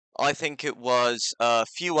I think it was a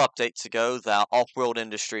few updates ago that Off-World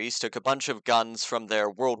Industries took a bunch of guns from their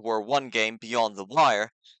World War I game Beyond the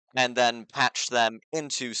Wire and then patched them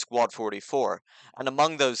into Squad 44. And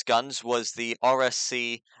among those guns was the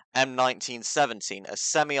RSC M1917, a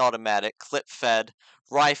semi-automatic clip-fed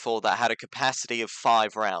rifle that had a capacity of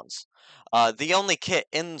 5 rounds. The only kit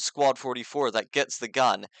in Squad 44 that gets the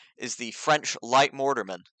gun is the French Light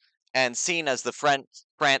Mortarman. And seen as the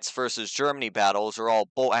France versus Germany battles are all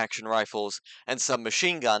bolt-action rifles and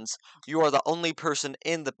submachine guns, you are the only person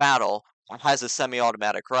in the battle that has a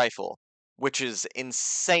semi-automatic rifle, which is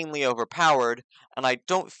insanely overpowered, and I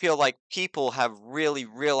don't feel like people have really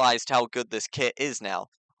realized how good this kit is now.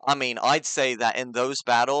 I mean, I'd say that in those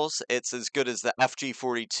battles, it's as good as the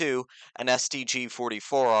FG-42 and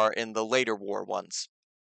STG-44 are in the later war ones.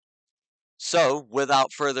 So,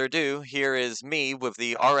 without further ado, here is me with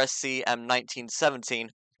the RSC M1917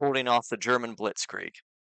 holding off the German Blitzkrieg.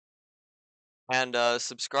 And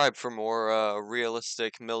subscribe for more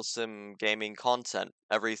realistic Milsim gaming content.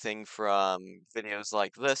 Everything from videos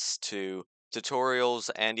like this to tutorials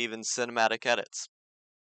and even cinematic edits.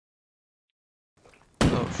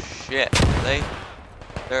 Oh shit,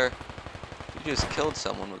 they're... You just killed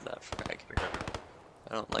someone with that frag.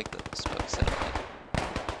 I don't like the smoke cinematic.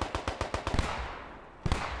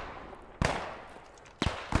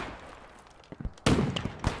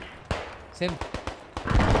 Sim.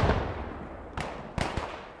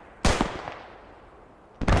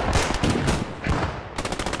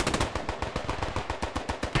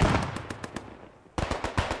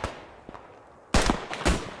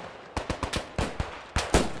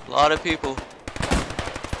 A lot of people.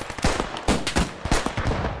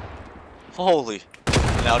 Holy.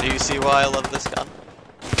 Now do you see why I love this gun?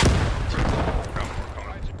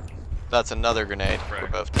 That's another grenade. We're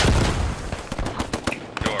both dead.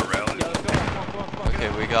 Okay,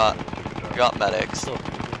 we got medics.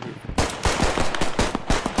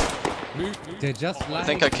 They're just I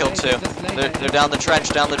think I killed 2. They're down the trench,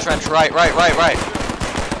 right.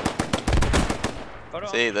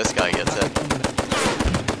 See, this guy gets it.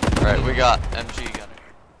 Alright, we got MG gunner.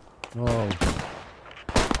 Oh.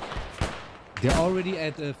 They're already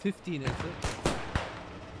at 15 and 30.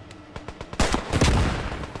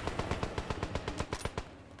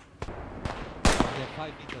 They're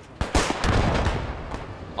 5 meters.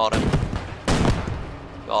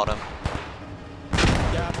 Got him.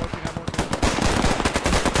 Yeah, I'm working.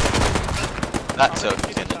 That took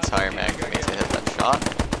an entire mag for me to hit that shot.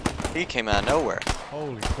 He came out of nowhere.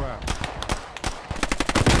 Holy crap.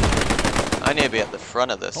 I need to be at the front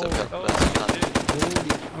of this. I've got the best gun.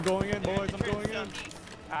 I'm going in, boys. I'm going in.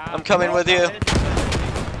 I'm coming with you.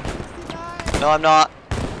 No, I'm not.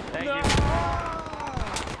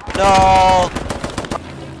 No!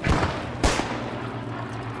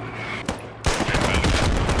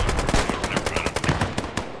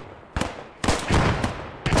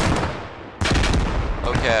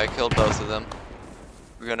 Okay, I killed both of them.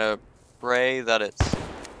 We're gonna pray that it's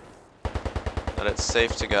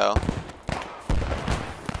safe to go.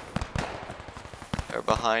 They're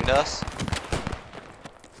behind us.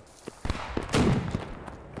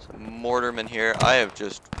 Some mortarmen here. I have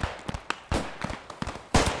just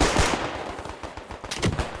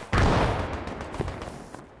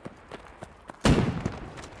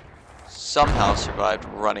somehow survived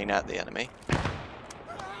running at the enemy.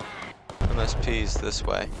 MSP's this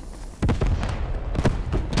way.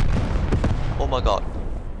 Oh my god.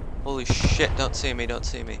 Holy shit, don't see me.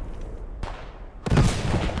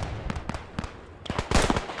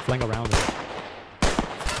 Fling around it.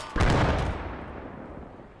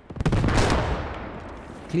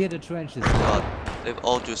 Clear the trenches. God, they've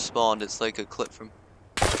all just spawned. It's like a clip from...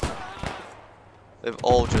 They've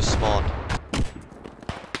all just spawned.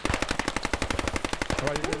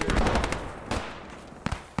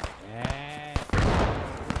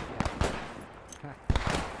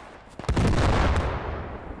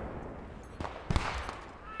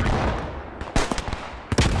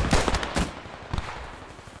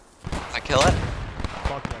 Kill it?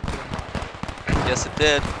 Fuck yeah, Yes, it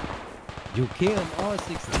did. You killed all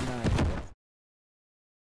 69.